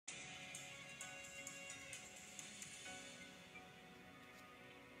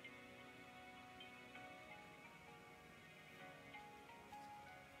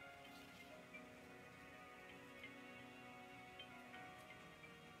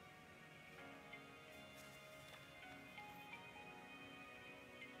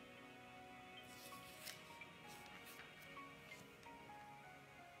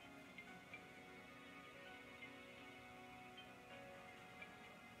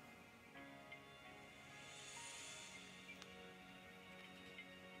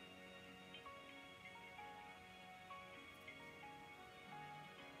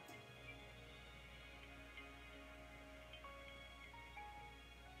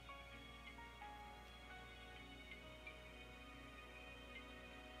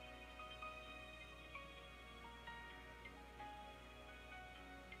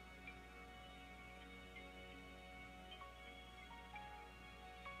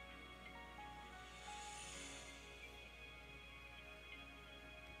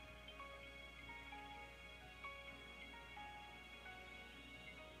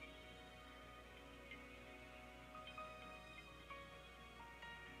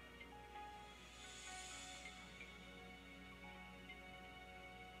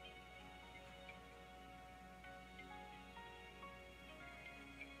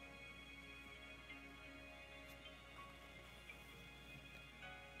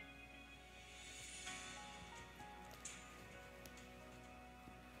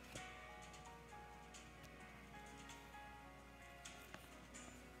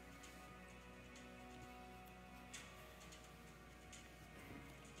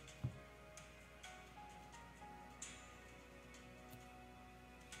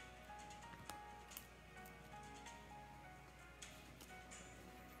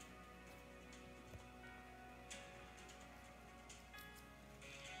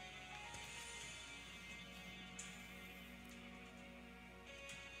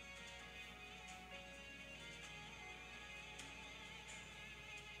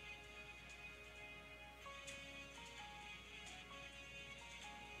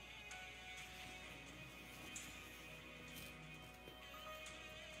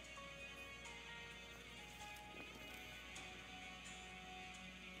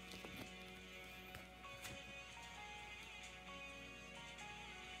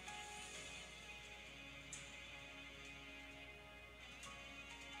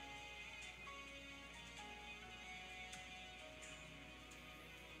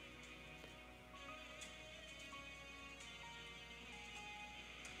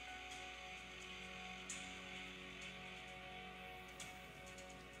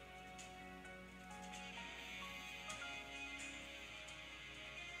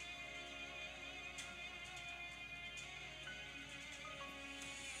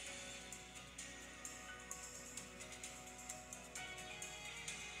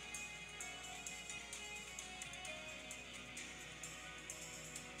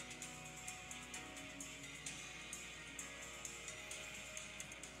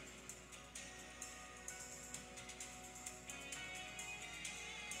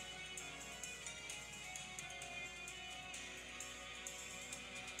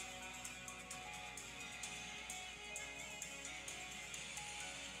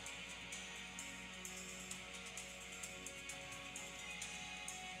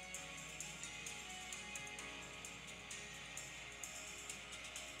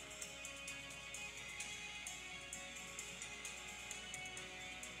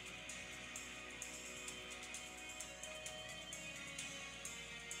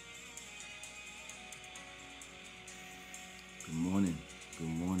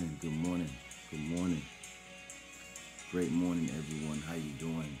Great morning, everyone. How you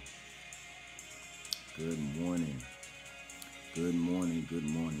doing? Good morning. Good morning. Good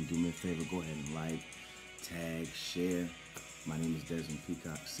morning. Do me a favor. Go ahead and like, tag, share. My name is Desmond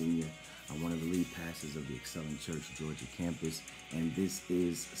Peacock Sr. I'm one of the lead pastors of the Excelling Church Georgia campus, and this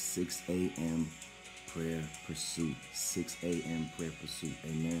is 6 a.m. Prayer Pursuit. 6 a.m. Prayer Pursuit.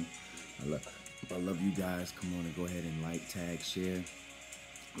 Amen. I love you guys. Come on and go ahead and like, tag, share.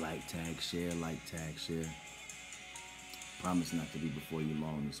 Like, tag, share. Like, tag, share. Promise not to be before you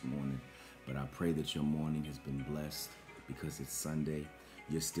long this morning, but I pray that your morning has been blessed because it's Sunday.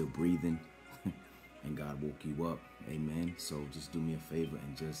 You're still breathing, and God woke you up. Amen. So just do me a favor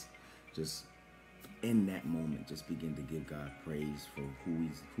and just in that moment, just begin to give God praise for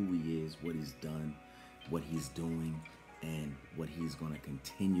who He is, what He's done, what He's doing, and what He's going to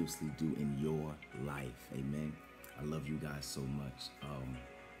continuously do in your life. Amen. I love you guys so much.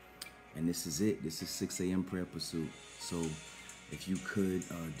 And this is it. This is 6 a.m. Prayer Pursuit. So if you could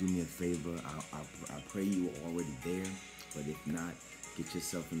do me a favor, I pray you are already there. But if not, get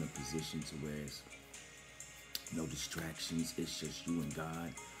yourself in a position to where it's no distractions. It's just you and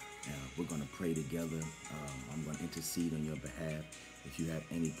God. We're going to pray together. I'm going to intercede on your behalf. If you have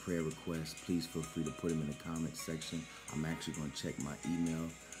any prayer requests, please feel free to put them in the comment section. I'm actually going to check my email,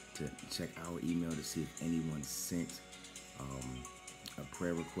 our email to see if anyone sent a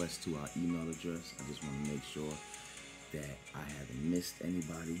prayer request to our email address. I just want to make sure that I haven't missed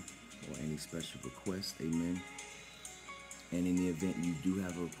anybody or any special requests. Amen. And in the event you do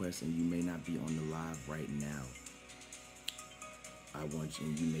have a request and you may not be on the live right now, I want you,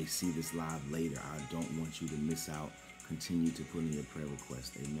 and you may see this live later, I don't want you to miss out. Continue to put in your prayer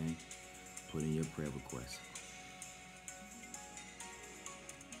request. Amen. Put in your prayer request.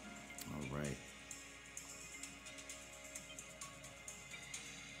 All right.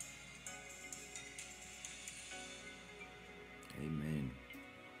 Amen.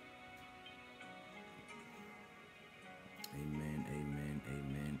 Amen. Amen.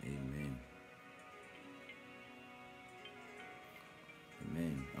 Amen. Amen.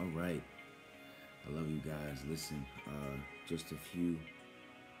 Amen. All right. I love you guys. Listen, just a few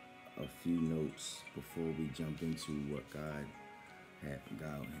notes before we jump into what God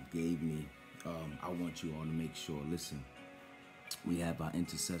gave me. I want you all to make sure. Listen, we have our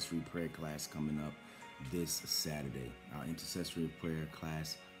intercessory prayer class coming up this Saturday. Our intercessory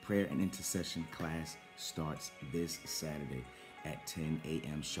prayer and intercession class starts this Saturday at 10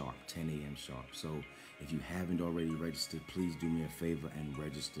 a.m. sharp. 10 a.m. sharp. So if you haven't already registered, please do me a favor and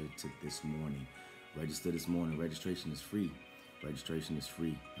register this morning. Register this morning. Registration is free. Registration is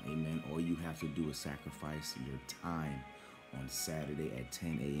free. Amen. All you have to do is sacrifice your time on Saturday at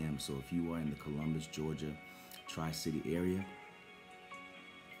 10 a.m. So if you are in the Columbus, Georgia, Tri-City area,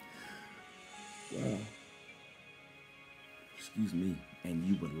 excuse me, and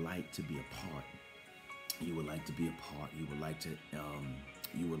you would like to be a part, you would like to be involved, you would like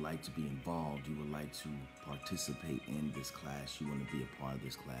to participate in this class, you want to be a part of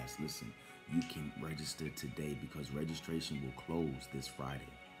this class, listen, you can register today because registration will close this Friday.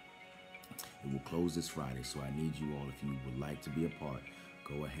 It will close this Friday, so I need you all, if you would like to be a part,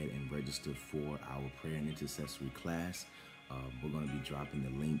 go ahead and register for our prayer and intercessory class. We're going to be dropping the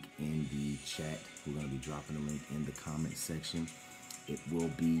link in the chat. We're going to be dropping the link in the comment section. It will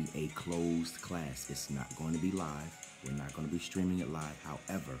be a closed class. It's not going to be live. We're not going to be streaming it live.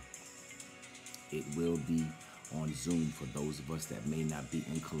 However, it will be on Zoom for those of us that may not be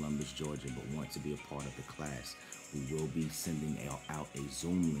in Columbus, Georgia, but want to be a part of the class. We will be sending out a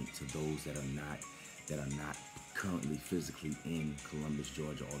Zoom link to those that are not currently physically in Columbus,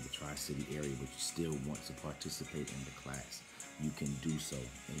 Georgia, or the Tri-City area, but you still want to participate in the class. You can do so.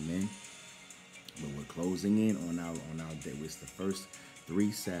 Amen. When we're closing in on our day, it's the first 3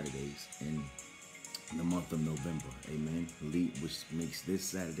 Saturdays in the month of November. Amen. Which makes this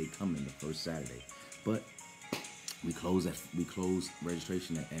Saturday coming the first Saturday. But we close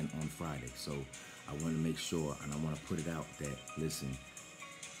registration on Friday. So I want to make sure, and I want to put it out that, listen,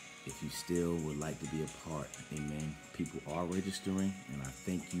 if you still would like to be a part, amen, people are registering, and I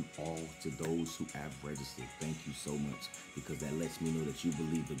thank you all to those who have registered. Thank you so much, because that lets me know that you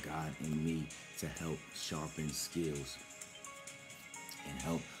believe the God in me to help sharpen skills and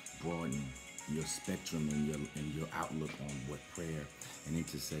help broaden your spectrum and your outlook on what prayer and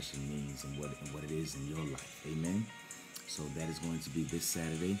intercession means and what it is in your life. Amen. So that is going to be this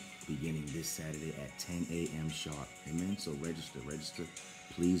Saturday, beginning this Saturday at 10 a.m. sharp. Amen. So register.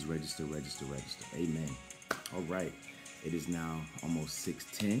 Please register. Amen. All right. It is now almost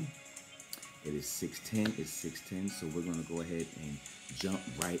 6:10. It is 6:10. It's 6:10. So we're going to go ahead and jump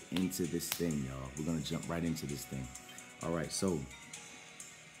right into this thing, y'all. We're going to jump right into this thing. All right, so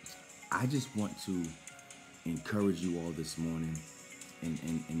I just want to encourage you all this morning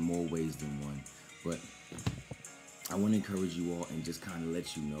in more ways than one. But I want to encourage you all and just kind of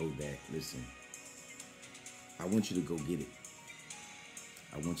let you know that, listen, I want you to go get it.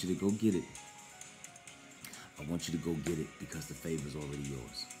 I want you to go get it. I want you to go get it because the favor is already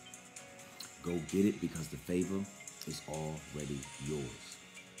yours. Go get it because the favor is already yours.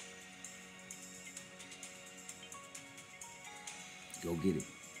 Go get it.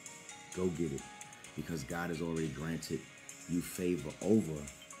 Go get it because God has already granted you favor over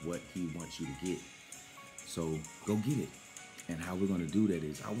what he wants you to get. So go get it. And how we're going to do that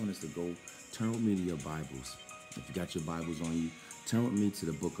is I want us to go turn with me to your Bibles. If you got your Bibles on you, turn with me to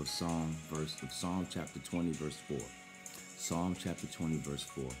the book of Psalm chapter 20, verse 4. Psalm chapter 20, verse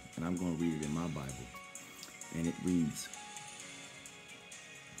 4. And I'm going to read it in my Bible. And it reads,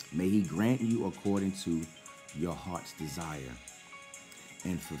 "May he grant you according to your heart's desire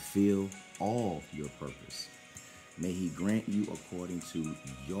and fulfill all your purpose." May he grant you according to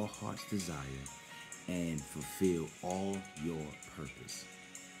your heart's desire and fulfill all your purpose.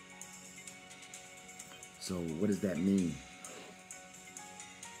 So what does that mean?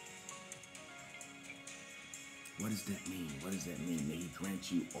 What does that mean? What does that mean? May he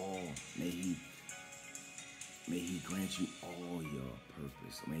grant you all. May he grant you all your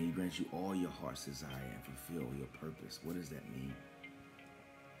purpose. May he grant you all your heart's desire and fulfill your purpose. What does that mean?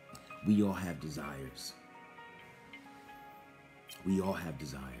 We all have desires. We all have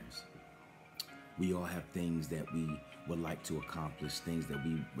desires. We all have things that we would like to accomplish, things that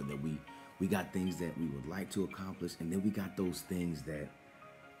we got things that we would like to accomplish, and then we got those things that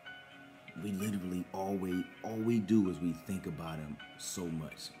we literally all we do is we think about them so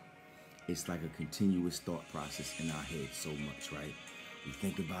much. It's like a continuous thought process in our head so much, right? We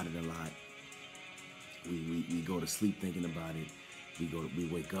think about it a lot. We go to sleep thinking about it. We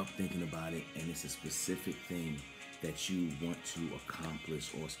wake up thinking about it, and it's a specific thing that you want to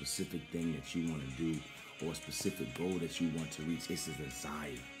accomplish, or a specific thing that you want to do, or a specific goal that you want to reach. It's a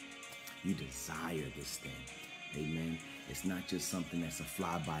desire. You desire this thing. Amen. It's not just something that's a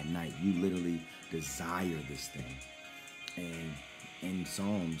fly by night. You literally desire this thing. And in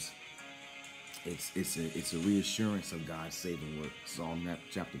Psalms, it's a reassurance of God's saving work. Psalm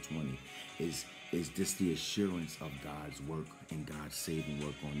chapter 20 is just the assurance of God's work and God's saving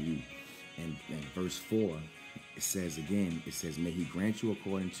work on you. And verse 4, it says, may he grant you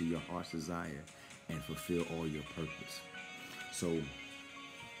according to your heart's desire and fulfill all your purpose. So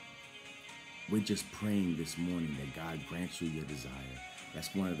we're just praying this morning that God grants you your desire.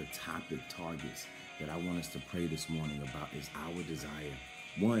 That's one of the targets that I want us to pray this morning about, is our desire.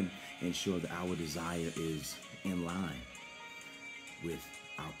 One, ensure that our desire is in line with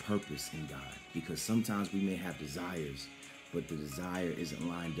our purpose in God. Because sometimes we may have desires, but the desire isn't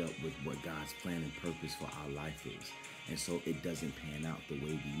lined up with what God's plan and purpose for our life is. And so it doesn't pan out the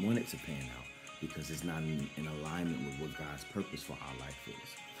way we want it to pan out, because it's not in alignment with what God's purpose for our life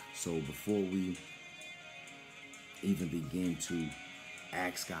is. So before we even begin to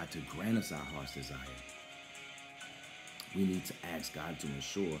ask God to grant us our heart's desire, we need to ask God to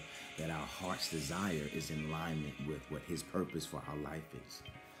ensure that our heart's desire is in alignment with what his purpose for our life is.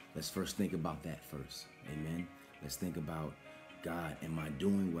 Let's first think about that first. Amen. Let's think about, God, am I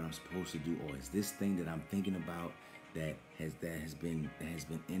doing what I'm supposed to do? Or is this thing that I'm thinking about that has been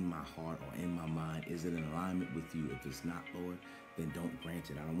in my heart or in my mind, is it in alignment with you? If it's not, Lord, then don't grant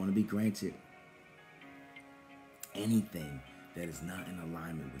it. I don't want to be granted anything that is not in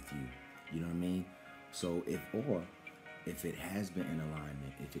alignment with you. You know what I mean? So if it has been in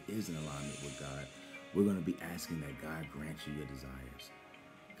alignment, if it is in alignment with God, we're going to be asking that God grant you your desires.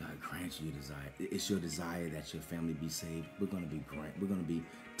 God grant you your desire. It's your desire that your family be saved. We're going to be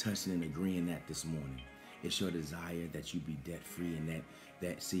touching and agreeing that this morning. It's your desire that you be debt free, and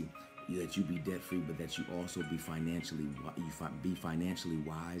that you be debt free, but that you also be financially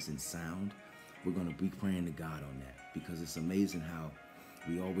wise and sound. We're going to be praying to God on that, because it's amazing how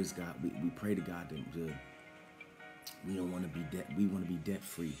we pray to God to we don't want to be debt. We want to be debt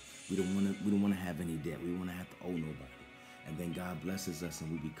free. We don't want to have any debt. We want to have to owe nobody. And then God blesses us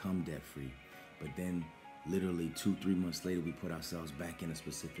and we become debt free. But then literally 2-3 months later, we put ourselves back in a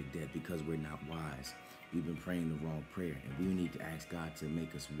specific debt because we're not wise. We've been praying the wrong prayer, and we need to ask God to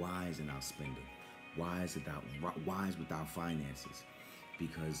make us wise in our spending, wise with our finances,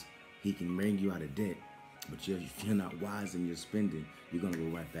 because he can bring you out of debt. But if you're not wise in your spending, you're going to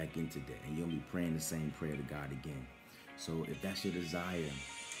go right back into debt, and you'll be praying the same prayer to God again. So if that's your desire,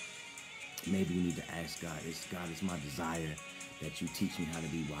 maybe you need to ask God, it's my desire that you teach me how to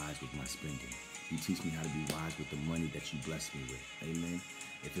be wise with my spending. You teach me how to be wise with the money that you bless me with. Amen.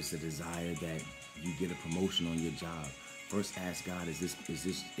 If it's a desire that you get a promotion on your job, first ask God, is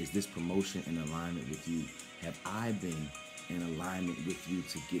this promotion in alignment with you? Have I been in alignment with you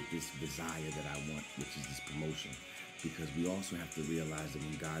to get this desire that I want, which is this promotion? Because we also have to realize that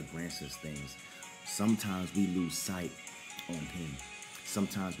when God grants us things, sometimes we lose sight on him.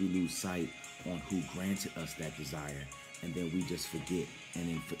 Sometimes we lose sight on who granted us that desire, and then we just forget.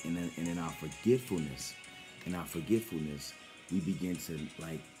 And in our forgetfulness, we begin to,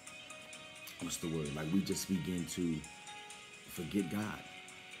 like, what's the word? Like, we just begin to forget God.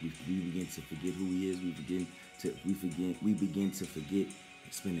 We begin to forget who he is. We begin to forget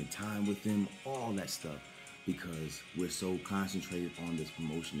spending time with him, all that stuff, because we're so concentrated on this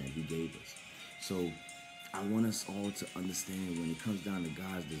promotion that he gave us. So I want us all to understand, when it comes down to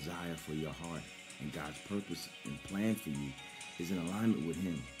God's desire for your heart and God's purpose and plan for you is in alignment with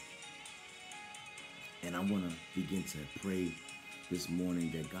him. And I want to begin to pray this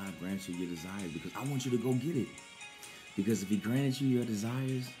morning that God grants you your desires, because I want you to go get it. Because if he granted you your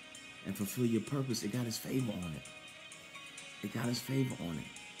desires and fulfill your purpose, it got his favor on it. It got his favor on it.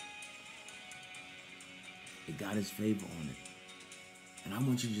 It got his favor on it. And I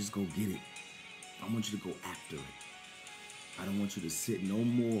want you to just go get it. I want you to go after it. I don't want you to sit no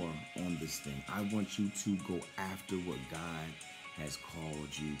more on this thing. I want you to go after what God has called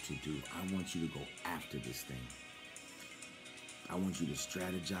you to do. I want you to go after this thing. I want you to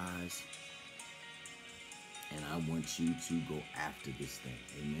strategize. And I want you to go after this thing.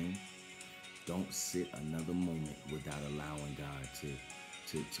 Amen. Don't sit another moment without allowing God to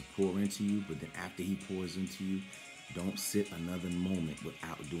pour into you. But then after he pours into you, don't sit another moment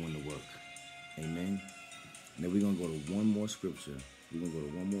without doing the work. Amen. Now we're going to go to one more scripture. And we're going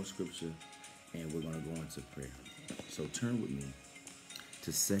to go into prayer. So turn with me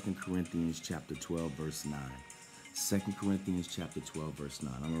to 2 Corinthians chapter 12, verse 9. 2 Corinthians chapter 12, verse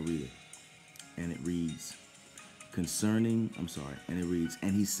 9. I'm going to read it. And it reads,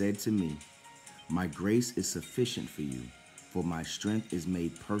 and he said to me, my grace is sufficient for you, for my strength is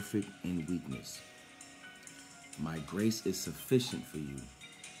made perfect in weakness. My grace is sufficient for you,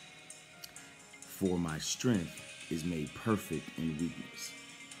 for my strength is made perfect in weakness.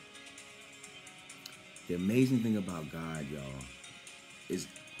 The amazing thing about God, y'all, is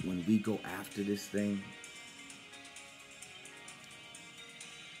when we go after this thing,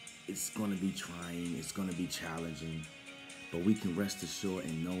 it's going to be trying, it's going to be challenging, but we can rest assured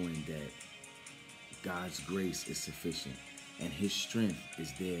in knowing that God's grace is sufficient and his strength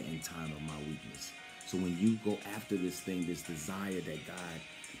is there in time of my weakness. So when you go after this thing, this desire that God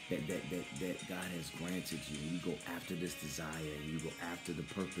has granted you, and you go after this desire, and you go after the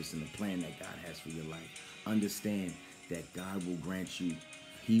purpose and the plan that God has for your life, understand that God will grant you,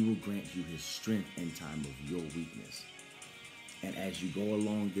 he will grant you his strength in time of your weakness. And as you go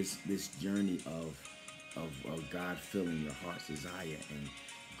along this journey of God filling your heart's desire and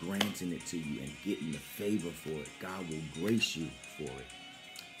granting it to you and getting the favor for it, God will grace you for it.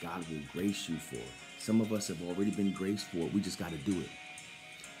 God will grace you for it. Some of us have already been graced for it. We just got to do it.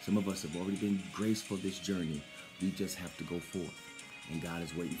 Some of us have already been graced for this journey. We just have to go forth. And God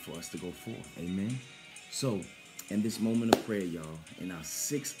is waiting for us to go forth. Amen. So in this moment of prayer, y'all, in our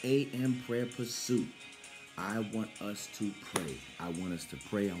 6 a.m. prayer pursuit, I want us to pray. I want us to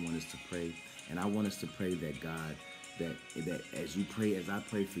pray. And I want us to pray that God, that as you pray, as I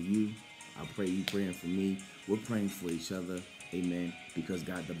pray for you, I pray you praying for me. We're praying for each other. Amen. Because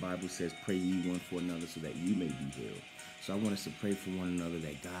God, the Bible says, pray ye one for another so that you may be healed. So I want us to pray for one another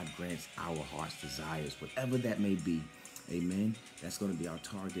that God grants our heart's desires, whatever that may be. Amen. That's going to be our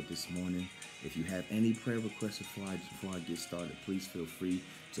target this morning. If you have any prayer requests before I get started, please feel free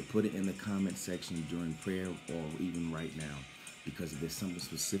to put it in the comment section during prayer or even right now. Because if there's something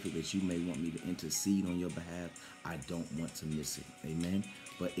specific that you may want me to intercede on your behalf, I don't want to miss it. Amen.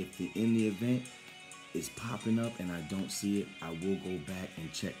 But if in the event it's popping up and I don't see it, I will go back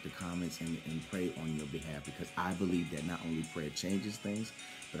and check the comments and pray on your behalf, because I believe that not only prayer changes things,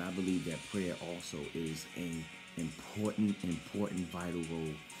 but I believe that prayer also is an important vital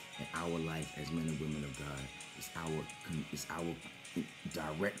role in our life as men and women of God. It's our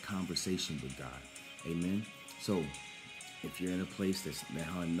direct conversation with God. Amen. So if you're in a place that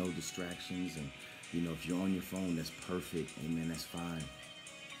has no distractions, and if you're on your phone, that's perfect. Amen. That's fine.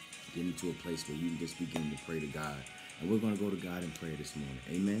 Get into a place where you can just begin to pray to God. And we're going to go to God in prayer this morning.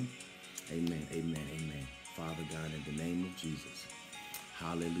 Amen. Amen. Amen. Amen. Father God, in the name of Jesus.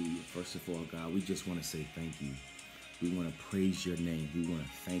 Hallelujah. First of all, God, we just want to say thank you. We want to praise your name. We want to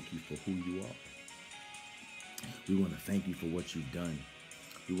thank you for who you are. We want to thank you for what you've done.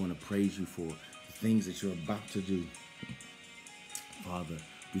 We want to praise you for things that you're about to do. Father,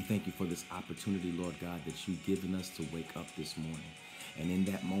 we thank you for this opportunity, Lord God, that you've given us to wake up this morning. And in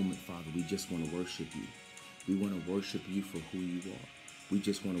that moment, Father, we just want to worship you. We want to worship you for who you are. We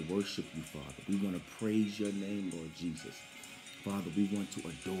just want to worship you, Father. We want to praise your name, Lord Jesus. Father, we want to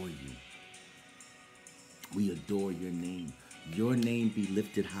adore you. We adore your name. Your name be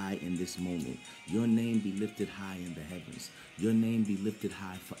lifted high in this moment. Your name be lifted high in the heavens. Your name be lifted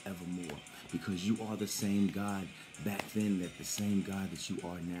high forevermore, because you are the same God back then, that the same God that you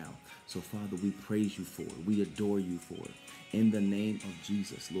are now. So, Father, we praise you for it. We adore you for it. In the name of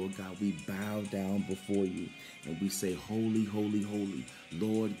Jesus, Lord God, we bow down before you and we say, holy, holy, holy,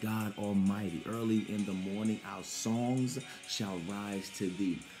 Lord God Almighty. Early in the morning, our songs shall rise to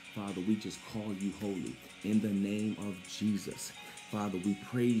thee. Father, we just call you holy in the name of Jesus. Father, we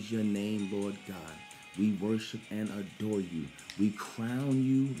praise your name, Lord God. We worship and adore you. We crown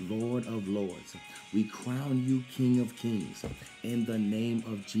you Lord of Lords. We crown you King of Kings in the name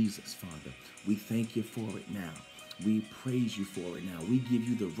of Jesus, Father. We thank you for it now. We praise you for it now. We give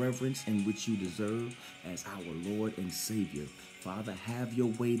you the reverence in which you deserve as our Lord and Savior. Father, have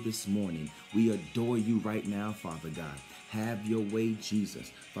your way this morning. We adore you right now, Father God. Have your way,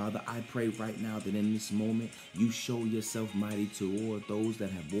 Jesus. Father, I pray right now that in this moment, you show yourself mighty toward those that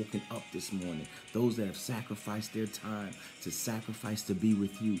have woken up this morning, those that have sacrificed their time to be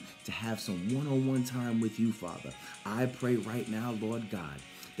with you, to have some one-on-one time with you, Father. I pray right now, Lord God,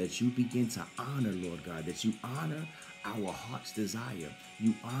 that you begin to honor, Lord God, that you honor our heart's desire.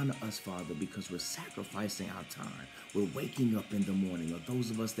 You honor us, Father, because we're sacrificing our time. We're waking up in the morning. Or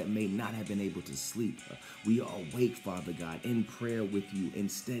those of us that may not have been able to sleep, we are awake, Father God, in prayer with you, in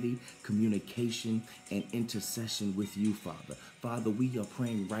steady communication and intercession with you, Father. Father, we are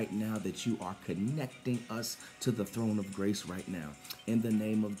praying right now that you are connecting us to the throne of grace right now. In the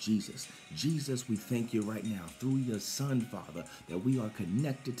name of Jesus. Jesus, we thank you right now through your Son, Father, that we are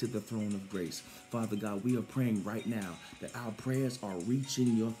connected to the throne of grace. Father God, we are praying right now that our prayers are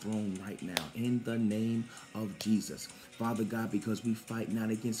reaching your throne right now in the name of Jesus. Father God, because we fight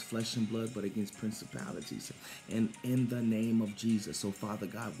not against flesh and blood, but against principalities. And in the name of Jesus. So, Father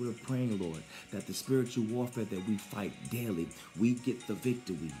God, we're praying, Lord, that the spiritual warfare that we fight daily, we get the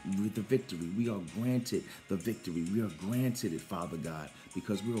victory. With the victory, we are granted the victory. We are granted it, Father God,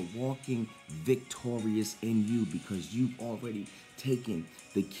 because we're walking victorious in you, because you've already taken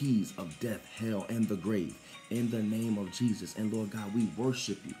the keys of death, hell, and the grave in the name of Jesus. And Lord God, we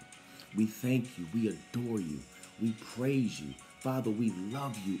worship you. We thank you. We adore you. We praise you. Father, we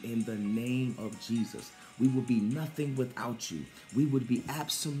love you in the name of Jesus. We would be nothing without you. We would be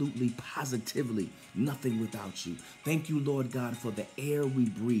absolutely, positively nothing without you. Thank you, Lord God, for the air we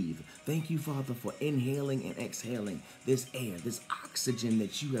breathe. Thank you, Father, for inhaling and exhaling this air, this oxygen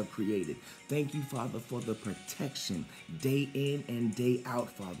that you have created. Thank you, Father, for the protection day in and day out,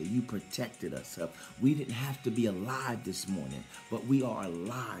 Father. You protected us. We didn't have to be alive this morning, but we are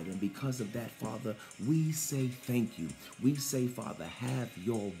alive. And because of that, Father, we say thank you. We say, Father, have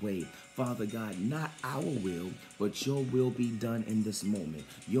your way. Father God, not our will, but your will be done in this moment.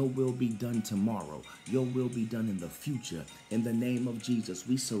 Your will be done tomorrow. Your will be done in the future. In the name of Jesus,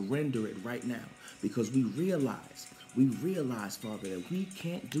 we surrender it right now because we realize, Father, that we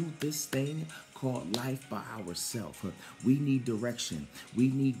can't do this thing called life by ourselves. We need direction. We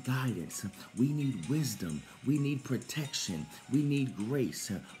need guidance. We need wisdom. We need protection. We need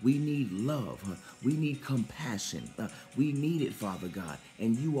grace. We need love. We need compassion. We need it, Father God.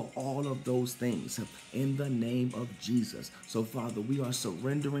 And you are all of those things in the name of Jesus. So, Father, we are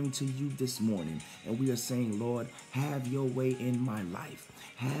surrendering to you this morning. And we are saying, Lord, have your way in my life.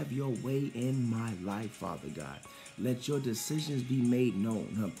 Have your way in my life, Father God. Let your decisions be made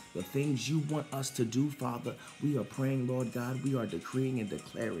known. The things you want us to do, Father, we are praying, Lord God, we are decreeing and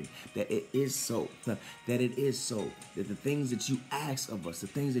declaring that it is so, that it is so, that the things that you ask of us, the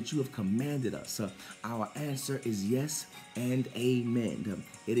things that you have commanded us, our answer is yes and amen.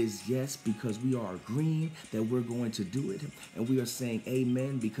 It is yes because we are agreeing that we're going to do it, and we are saying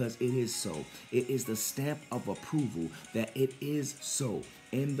amen because it is so. It is the stamp of approval that it is so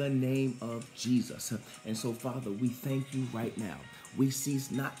in the name of Jesus. And so, Father, we thank you right now. We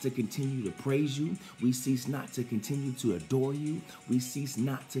cease not to continue to praise you. We cease not to continue to adore you. We cease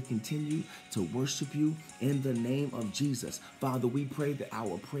not to continue to worship you in the name of Jesus. Father, we pray that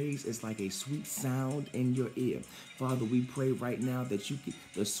our praise is like a sweet sound in your ear. Father, we pray right now that you can,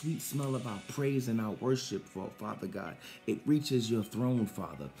 the sweet smell of our praise and our worship, Father God, it reaches your throne,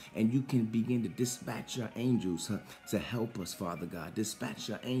 Father, and you can begin to dispatch your angels to help us, Father God. Dispatch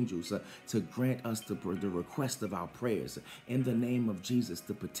your angels to grant us the request of our prayers in the name name of Jesus,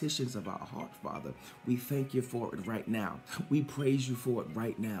 the petitions of our heart, Father, we thank you for it right now. We praise you for it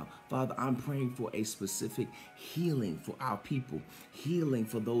right now. Father, I'm praying for a specific healing for our people, healing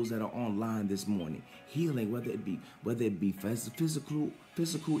for those that are online this morning, healing, whether it be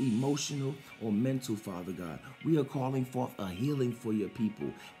physical, emotional, or mental, Father God. We are calling forth a healing for your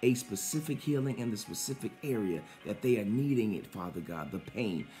people, a specific healing in the specific area that they are needing it, Father God, the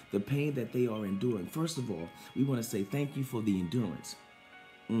pain that they are enduring. First of all, we want to say thank you for the endurance.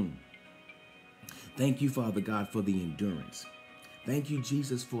 Thank you, Father God, for the endurance. Thank you,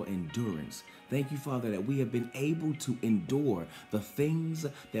 Jesus, for endurance. Thank you, Father, that we have been able to endure the things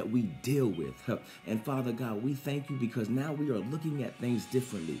that we deal with. And Father God, we thank you because now we are looking at things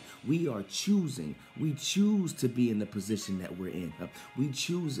differently. We choose to be in the position that we're in. We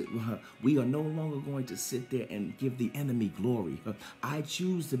choose it. We are no longer going to sit there and give the enemy glory. I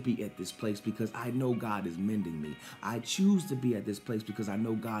choose to be at this place because I know God is mending me. I choose to be at this place because I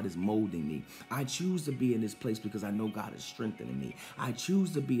know God is molding me. I choose to be in this place because I know God is strengthening me. I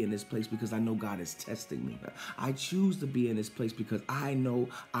choose to be in this place because I know God is testing me. I choose to be in this place because I know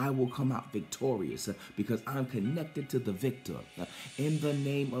I will come out victorious because I'm connected to the victor. In the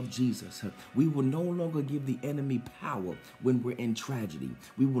name of Jesus, we will no longer give the enemy power when we're in tragedy.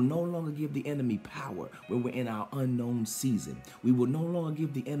 We will no longer give the enemy power when we're in our unknown season. We will no longer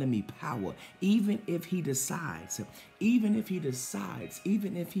give the enemy power, even if he decides, even if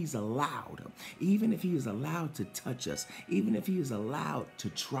he's allowed, even if he is allowed to touch us, even if he is allowed to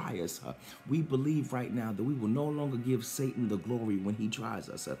try us. We believe right now that we will no longer give Satan the glory when he tries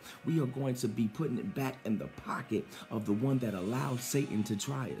us. We are going to be putting it back in the pocket of the one that allowed Satan to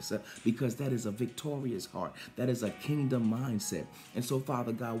try us, because that is a victorious heart. That is a kingdom mindset. And so,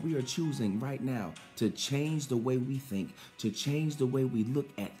 Father God, we are choosing right now to change the way we think, to change the way we look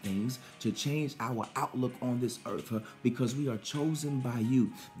at things, to change our outlook on this earth, because we are chosen by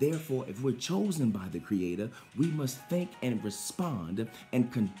you. Therefore, if we're chosen by the Creator, we must think and respond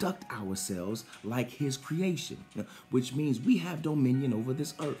and conduct ourselves like his creation, which means we have dominion over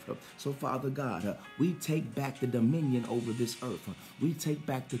this earth. So, Father God, we take back the dominion over this earth. We take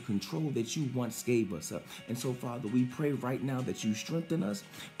back the control that you once gave us. And so, Father, we pray right now that you strengthen us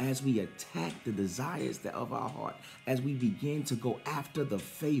as we attack the desires of our heart, as we begin to go after the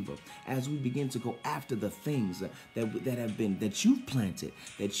favor, as we begin to go after the things that you've planted,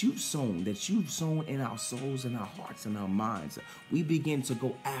 that you've sown in our souls and our hearts and our minds. We begin to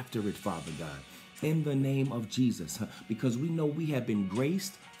go after it, Father God, in the name of Jesus, because we know we have been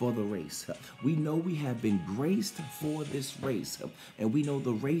graced for the race. We know we have been graced for this race, and we know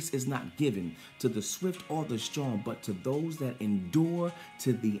the race is not given to the swift or the strong, but to those that endure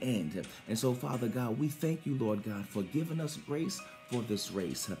to the end. And so, Father God, we thank you, Lord God, for giving us grace for this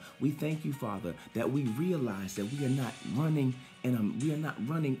race. We thank you, Father, that we realize that we are not running in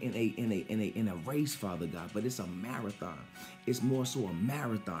a race, Father God, but it's a marathon. It's more so a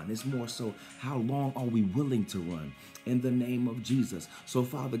marathon. It's more so how long are we willing to run in the name of Jesus. So,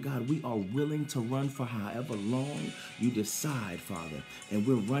 Father God, we are willing to run for however long you decide, Father, and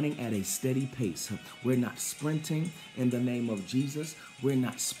we're running at a steady pace. We're not sprinting in the name of Jesus. We're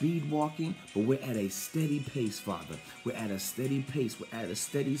not speed walking, but we're at a steady pace, Father. We're at a steady pace. We're at a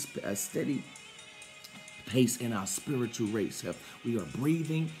steady pace in our spiritual race. We are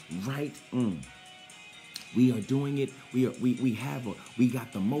breathing right. We are doing it. We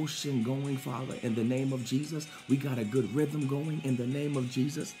got the motion going, Father, in the name of Jesus. We got a good rhythm going in the name of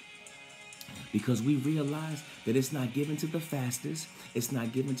Jesus, because we realize that it's not given to the fastest, it's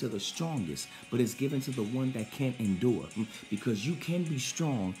not given to the strongest, but it's given to the one that can endure. Because you can be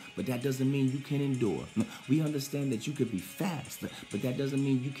strong, but that doesn't mean you can endure. We understand that you could be fast, but that doesn't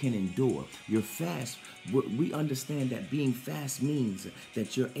mean you can endure. You're fast. We understand that being fast means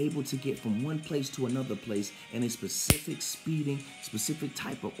that you're able to get from one place to another place in a specific speeding, specific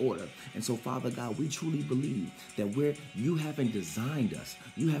type of order. And so, Father God, we truly believe that you haven't designed us,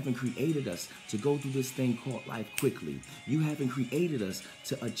 you haven't created us to go through this thing called life quickly. You haven't created us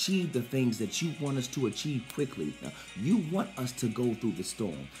to achieve the things that you want us to achieve quickly. You want us to go through the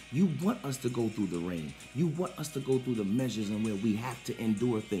storm. You want us to go through the rain. You want us to go through the measures and where we have to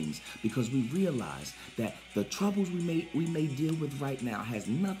endure things, because we realize that the troubles we may deal with right now has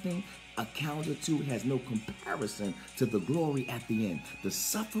nothing accounted to, has no comparison to the glory at the end. The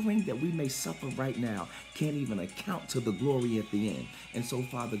suffering that we may suffer right now can't even account to the glory at the end. And so,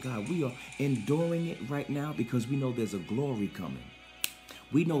 Father God, we are enduring it right now because we know there's a glory coming.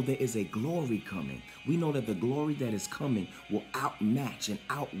 We know there is a glory coming. We know that the glory that is coming will outmatch and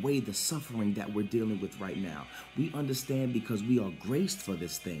outweigh the suffering that we're dealing with right now. We understand because we are graced for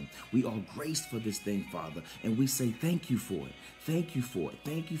this thing. We are graced for this thing, Father, and we say thank you for it. Thank you for it.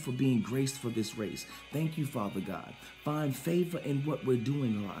 Thank you for being graced for this race. Thank you, Father God. Find favor in what we're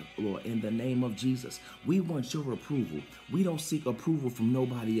doing, Lord, in the name of Jesus. We want your approval. We don't seek approval from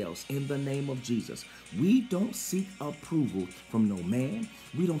nobody else. In the name of Jesus, we don't seek approval from no man.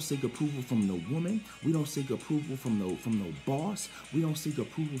 We don't seek approval from no woman. We don't seek approval from no boss. We don't seek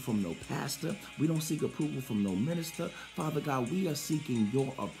approval from no pastor. We don't seek approval from no minister. Father God, we are seeking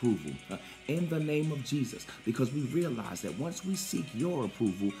your approval in the name of Jesus, because we realize that once we seek your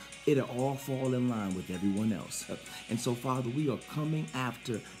approval, it'll all fall in line with everyone else. And so, Father, we are coming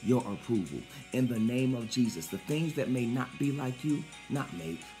after your approval in the name of Jesus. The things that may not be like you, not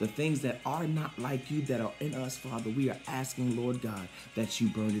made. The things that are not like you that are in us, Father, we are asking, Lord God, that you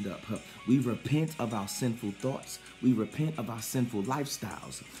burn it up. We repent of our sinful thoughts. We repent of our sinful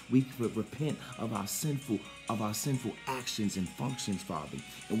lifestyles. We repent of our sinful actions and functions, Father.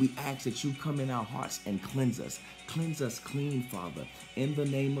 And we ask that you come in our hearts and cleanse us. Cleanse us clean, Father, in the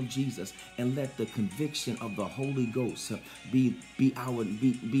name of Jesus. And let the conviction of the Holy Ghost be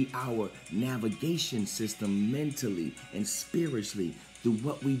our navigation system mentally and spiritually through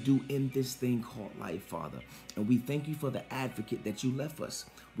what we do in this thing called life, Father. And we thank you for the advocate that you left us.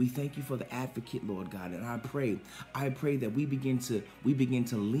 We thank you for the advocate, Lord God. And I pray that we begin to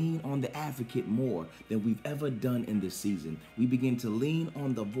lean on the advocate more than we've ever done in this season. We begin to lean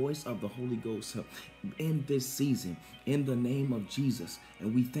on the voice of the Holy Ghost in this season, in the name of Jesus.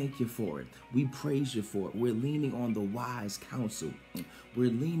 And we thank you for it. We praise you for it. We're leaning on the wise counsel.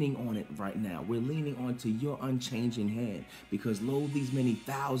 We're leaning on it right now. We're leaning onto your unchanging hand, because lo, these many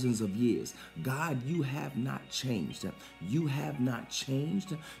thousands of years, God, you have not changed. You have not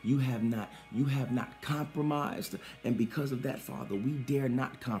changed. You have not compromised. And because of that, Father, we dare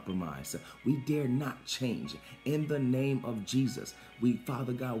not compromise. We dare not change. In the name of Jesus,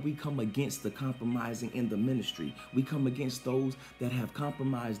 Father God, we come against the compromising in the ministry. We come against those that have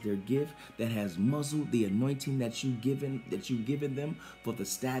compromised their gift, that has muzzled the anointing that you've given them for the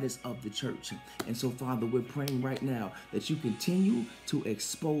status of the church. And so, Father, we're praying right now that you continue to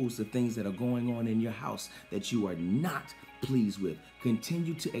expose the things that are going on in your house that you are not pleased with.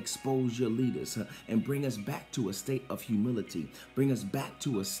 Continue to expose your leaders and bring us back to a state of humility. Bring us back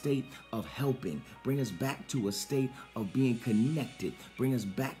to a state of helping. Bring us back to a state of being connected. Bring us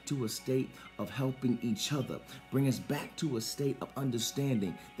back to a state of helping each other. Bring us back to a state of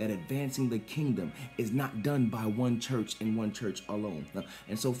understanding that advancing the kingdom is not done by one church and one church alone.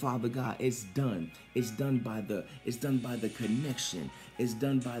 And so, Father God, it's done. It's done by the connection. It's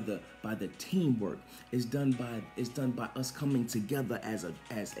done by the teamwork. It's done by us coming together as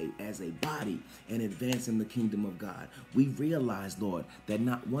a body and advancing the kingdom of God. We realize, Lord, that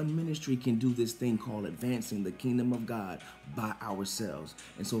not one ministry can do this thing called advancing the kingdom of God by ourselves.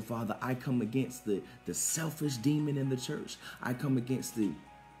 And so, Father, I come against the selfish demon in the church. I come against the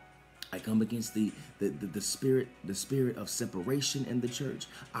spirit of separation in the church.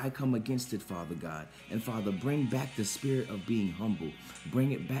 I come against it, Father God. And Father, bring back the spirit of being humble.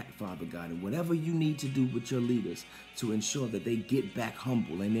 Bring it back, Father God. And whatever you need to do with your leaders to ensure that they get back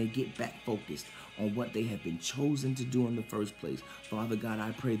humble and they get back focused on what they have been chosen to do in the first place. Father God,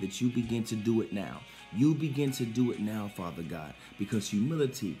 I pray that you begin to do it now. You begin to do it now, Father God, because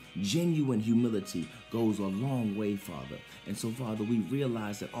humility, genuine humility, goes a long way, Father. And so, Father, we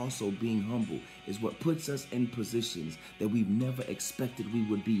realize that also being humble is what puts us in positions that we've never expected we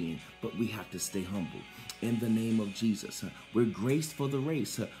would be in, but we have to stay humble. In the name of Jesus, we're graced for the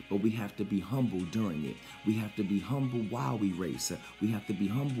race, but we have to be humble during it. We have to be humble while we race. We have to be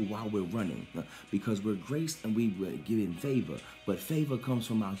humble while we're running, because we're graced and we were given favor, but favor comes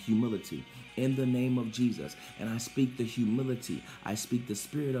from our humility. In the name of Jesus. And I speak the humility. I speak the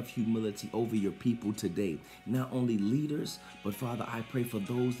spirit of humility over your people today. Not only leaders, but Father, I pray for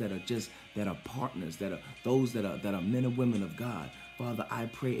those that are partners, that are men and women of God. Father, I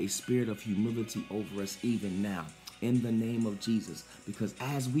pray a spirit of humility over us even now. In the name of Jesus. Because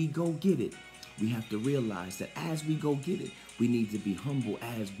as we go get it, we have to realize that as we go get it, we need to be humble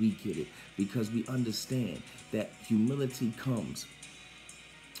as we get it. Because we understand that humility comes.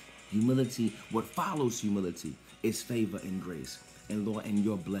 Humility, what follows humility is favor and grace, and Lord, and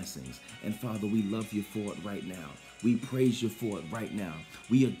your blessings. And Father, we love you for it right now. We praise you for it right now.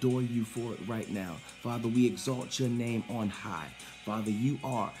 We adore you for it right now. Father, we exalt your name on high. Father, you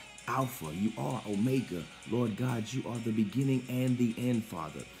are Alpha, you are Omega. Lord God, you are the beginning and the end,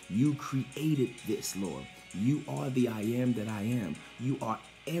 Father. You created this, Lord. You are the I am that I am. You are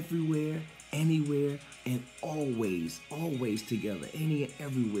everywhere anywhere and always, always together, any and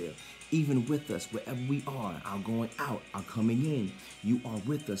everywhere, even with us, wherever we are, our going out, our coming in. You are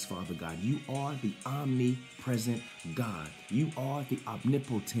with us, Father God. You are the omnipresent God. You are the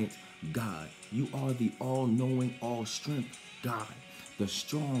omnipotent God. You are the all-knowing, all-strength God, the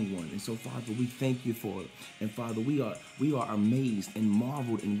strong one. And so, Father, we thank you for it. And Father, we are amazed and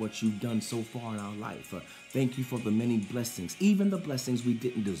marveled in what you've done so far in our life. Thank you for the many blessings, even the blessings we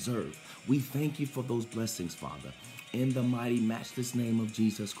didn't deserve. We thank you for those blessings, Father, in the mighty, matchless name of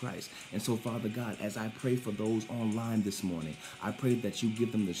Jesus Christ. And so, Father God, as I pray for those online this morning, I pray that you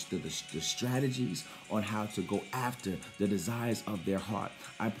give them the strategies on how to go after the desires of their heart.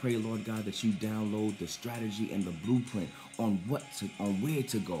 I pray, Lord God, that you download the strategy and the blueprint on where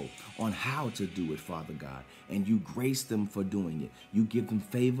to go, on how to do it, Father God. And you grace them for doing it. You give them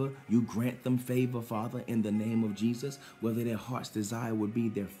favor. You grant them favor, Father, in the name of Jesus. Whether their heart's desire would be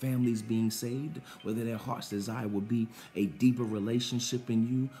their families being saved, whether their heart's desire would be a deeper relationship in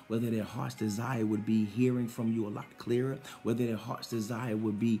you, whether their heart's desire would be hearing from you a lot clearer, whether their heart's desire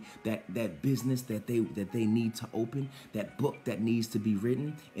would be that business that they need to open, that book that needs to be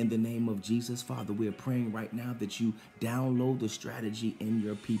written, in the name of Jesus. Father, we are praying right now that you download the strategy in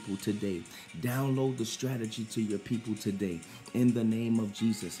your people today. Download the strategy to your people today in the name of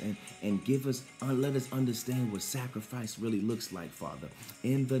Jesus, and give us, let us understand what sacrifice really looks like, Father,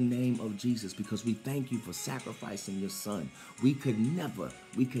 in the name of Jesus, because we thank you for sacrificing your son. We could never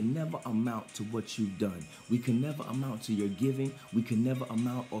amount to what you've done. We can never amount to your giving. We can never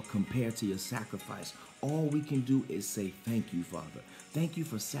amount or compare to your sacrifice. All we can do is say thank you, Father. Thank you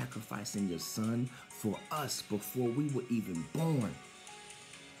for sacrificing your son for us before we were even born.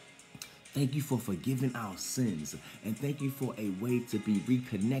 Thank you for forgiving our sins, and thank you for a way to be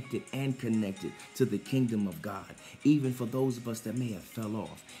reconnected and connected to the kingdom of God, even for those of us that may have fell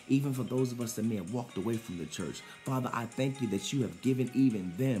off, even for those of us that may have walked away from the church. Father, I thank you that you have given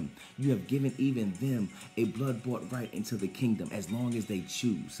even them a blood-bought right into the kingdom as long as they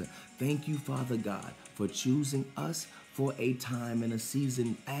choose. Thank you, Father God, for choosing us for a time and a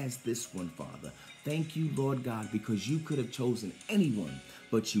season as this one, Father. Thank you, Lord God, because you could have chosen anyone,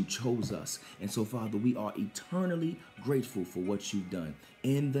 but you chose us. And so, Father, we are eternally grateful for what you've done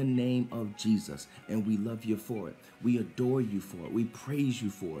in the name of Jesus. And we love you for it. We adore you for it. We praise you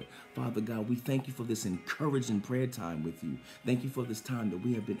for it. Father God, we thank you for this encouraging prayer time with you. Thank you for this time that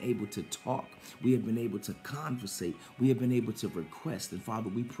we have been able to talk. We have been able to conversate. We have been able to request. And Father,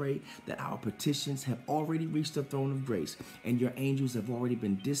 we pray that our petitions have already reached the throne of grace, and your angels have already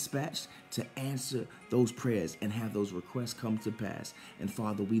been dispatched to answer those prayers and have those requests come to pass. And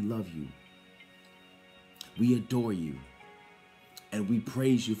Father, we love you. We adore you. And we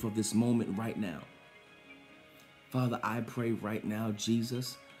praise you for this moment right now. Father, I pray right now,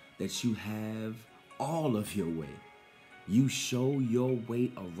 Jesus, that you have all of your way. You show your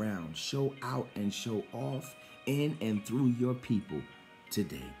way around, show out and show off in and through your people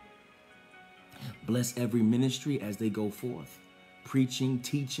today. Bless every ministry as they go forth, preaching,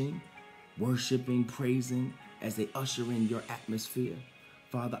 teaching, worshiping, praising, as they usher in your atmosphere.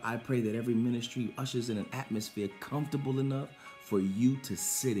 Father, I pray that every ministry ushers in an atmosphere comfortable enough for you to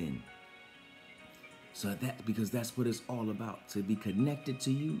sit in. Because that's what it's all about, to be connected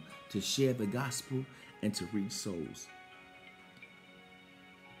to you, to share the gospel, and to reach souls.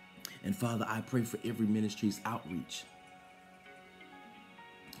 And Father, I pray for every ministry's outreach.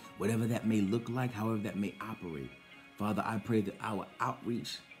 Whatever that may look like, however that may operate. Father, I pray that our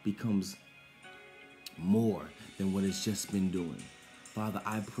outreach becomes more than what it's just been doing. Father,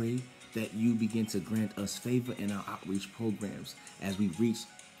 I pray that you begin to grant us favor in our outreach programs as we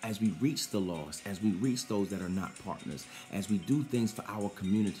reach the lost, as we reach those that are not partners, as we do things for our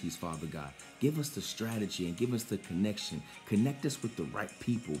communities, Father God. Give us the strategy and give us the connection. Connect us with the right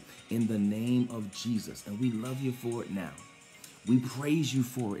people in the name of Jesus. And we love you for it now. We praise you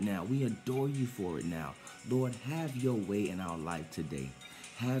for it now. We adore you for it now. Lord, have your way in our life today.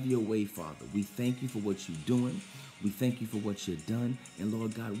 Have your way, Father. We thank you for what you're doing. We thank you for what you've done. And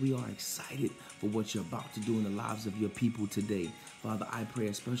Lord God, we are excited for what you're about to do in the lives of your people today. Father, I pray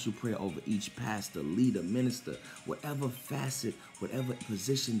a special prayer over each pastor, leader, minister, whatever facet, whatever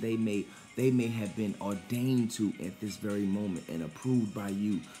position they may have been ordained to at this very moment and approved by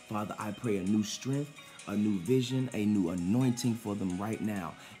you. Father, I pray a new strength, a new vision, a new anointing for them right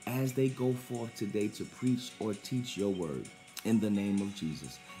now as they go forth today to preach or teach your word. in the name of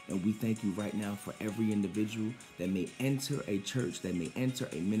Jesus. And we thank you right now for every individual that may enter a church, that may enter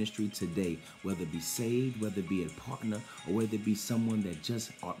a ministry today, whether it be saved, whether it be a partner, or whether it be someone that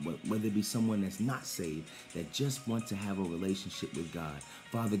whether it be someone that's not saved, that just want to have a relationship with God.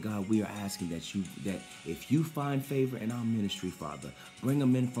 Father God, we are asking that if you find favor in our ministry, Father, bring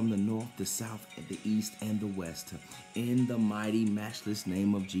them in from the north, the south, and the east, and the west, in the mighty, matchless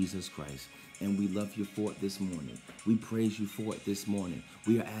name of Jesus Christ. And we love you for it this morning. We praise you for it this morning.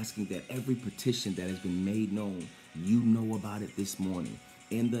 We are asking that every petition that has been made known, you know about it this morning,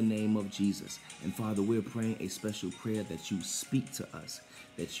 in the name of Jesus. And Father, we're praying a special prayer that you speak to us,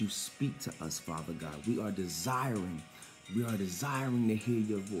 Father God. We are desiring to hear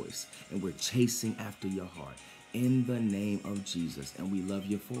your voice, and we're chasing after your heart, in the name of Jesus. And we love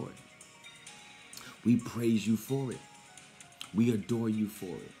you for it. We praise you for it. We adore you for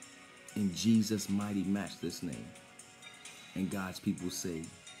it. In Jesus' mighty, matchless name. And God's people say,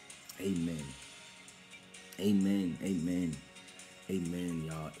 amen. Amen. Amen. Amen,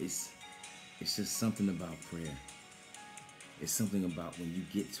 y'all. It's just something about prayer. It's something about when you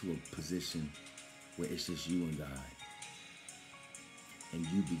get to a position where it's just you and God. And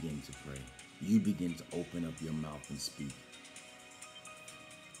you begin to pray. You begin to open up your mouth and speak.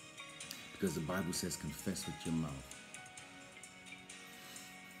 Because the Bible says, confess with your mouth.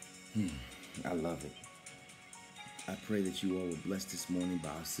 I love it. I pray that you all were blessed this morning by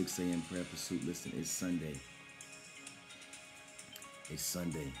our 6 a.m. prayer pursuit. Listen, it's Sunday. It's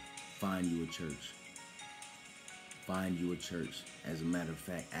Sunday. Find you a church. Find you a church. As a matter of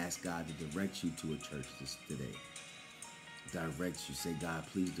fact, ask God to direct you to a church today. Direct you. Say, God,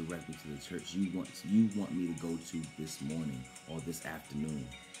 please direct me to the church you want me to go to this morning or this afternoon.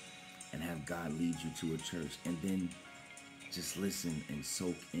 And have God lead you to a church. And then just listen and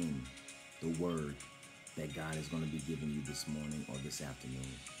soak in the word that God is going to be giving you this morning or this afternoon.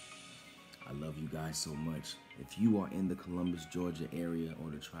 I love you guys so much. If you are in the Columbus, Georgia area or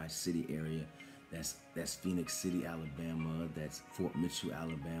the Tri-City area, that's Phoenix City, Alabama, that's Fort Mitchell,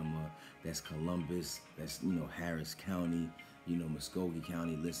 Alabama, that's Columbus, that's Harris County, Muskogee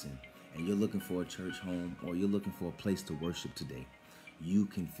County, listen, and you're looking for a church home or you're looking for a place to worship today, you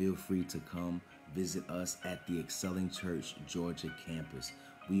can feel free to come visit us at the Excelling Church Georgia campus.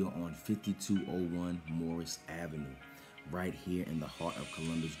 We are on 5201 Morris Avenue, right here in the heart of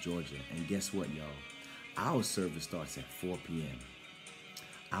Columbus, Georgia. And guess what, y'all? Our service starts at 4 p.m.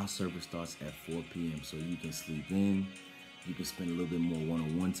 Our service starts at 4 p.m. So you can sleep in. You can spend a little bit more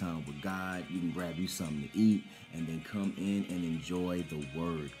one-on-one time with God. You can grab you something to eat and then come in and enjoy the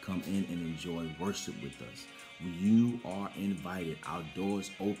word. Come in and enjoy worship with us. You are invited. Our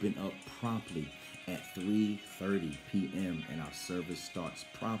doors open up promptly at 3:30 p.m. and our service starts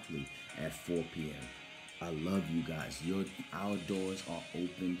promptly at 4 p.m. I love you guys. Our doors are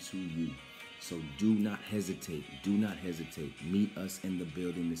open to you. So do not hesitate. Do not hesitate. Meet us in the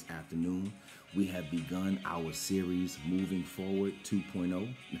building this afternoon. We have begun our series, Moving Forward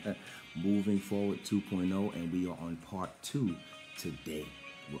 2.0. Moving Forward 2.0, and we are on part 2 today.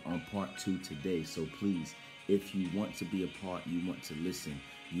 We're on part 2 today. So please, if you want to be a part, you want to listen,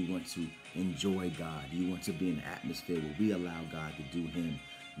 you want to enjoy God, you want to be in an atmosphere where we allow God to do Him,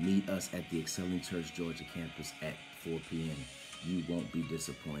 meet us at the Excelling Church Georgia campus at 4 p.m. You won't be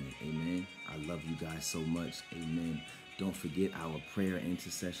disappointed. Amen. I love you guys so much. Amen. Don't forget our prayer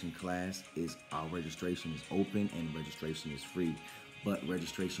intercession class our registration is open and registration is free. But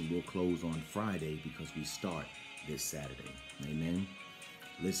registration will close on Friday because we start this Saturday. Amen.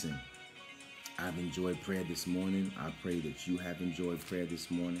 Listen, I've enjoyed prayer this morning. I pray that you have enjoyed prayer this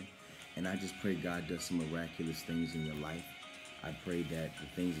morning. And I just pray God does some miraculous things in your life. I pray that the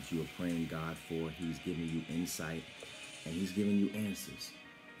things that you are praying God for, He's giving you insight and He's giving you answers.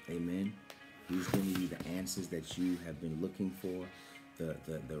 Amen. He's giving you the answers that you have been looking for,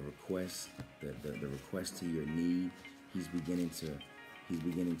 the request, the request to your need. He's beginning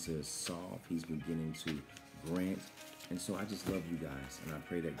to solve. He's beginning to grant. And so I just love you guys, and I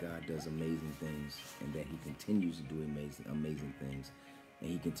pray that God does amazing things and that He continues to do amazing things, and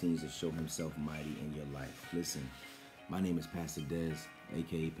He continues to show Himself mighty in your life. Listen, my name is Pastor Des,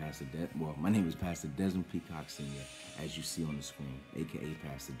 a.k.a. Pastor Des. Well, my name is Pastor Desmond Peacock Sr., as you see on the screen, a.k.a.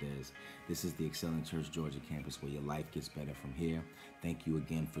 Pastor Des. This is the Excelling Church Georgia campus where your life gets better from here. Thank you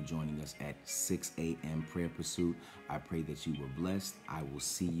again for joining us at 6 a.m. Prayer Pursuit. I pray that you were blessed. I will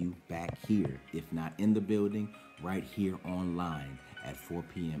see you back here, if not in the building, right here online at 4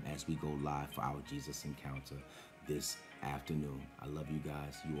 p.m. as we go live for our Jesus Encounter this afternoon. I love you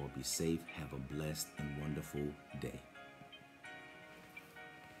guys. You all be safe. Have a blessed and wonderful day.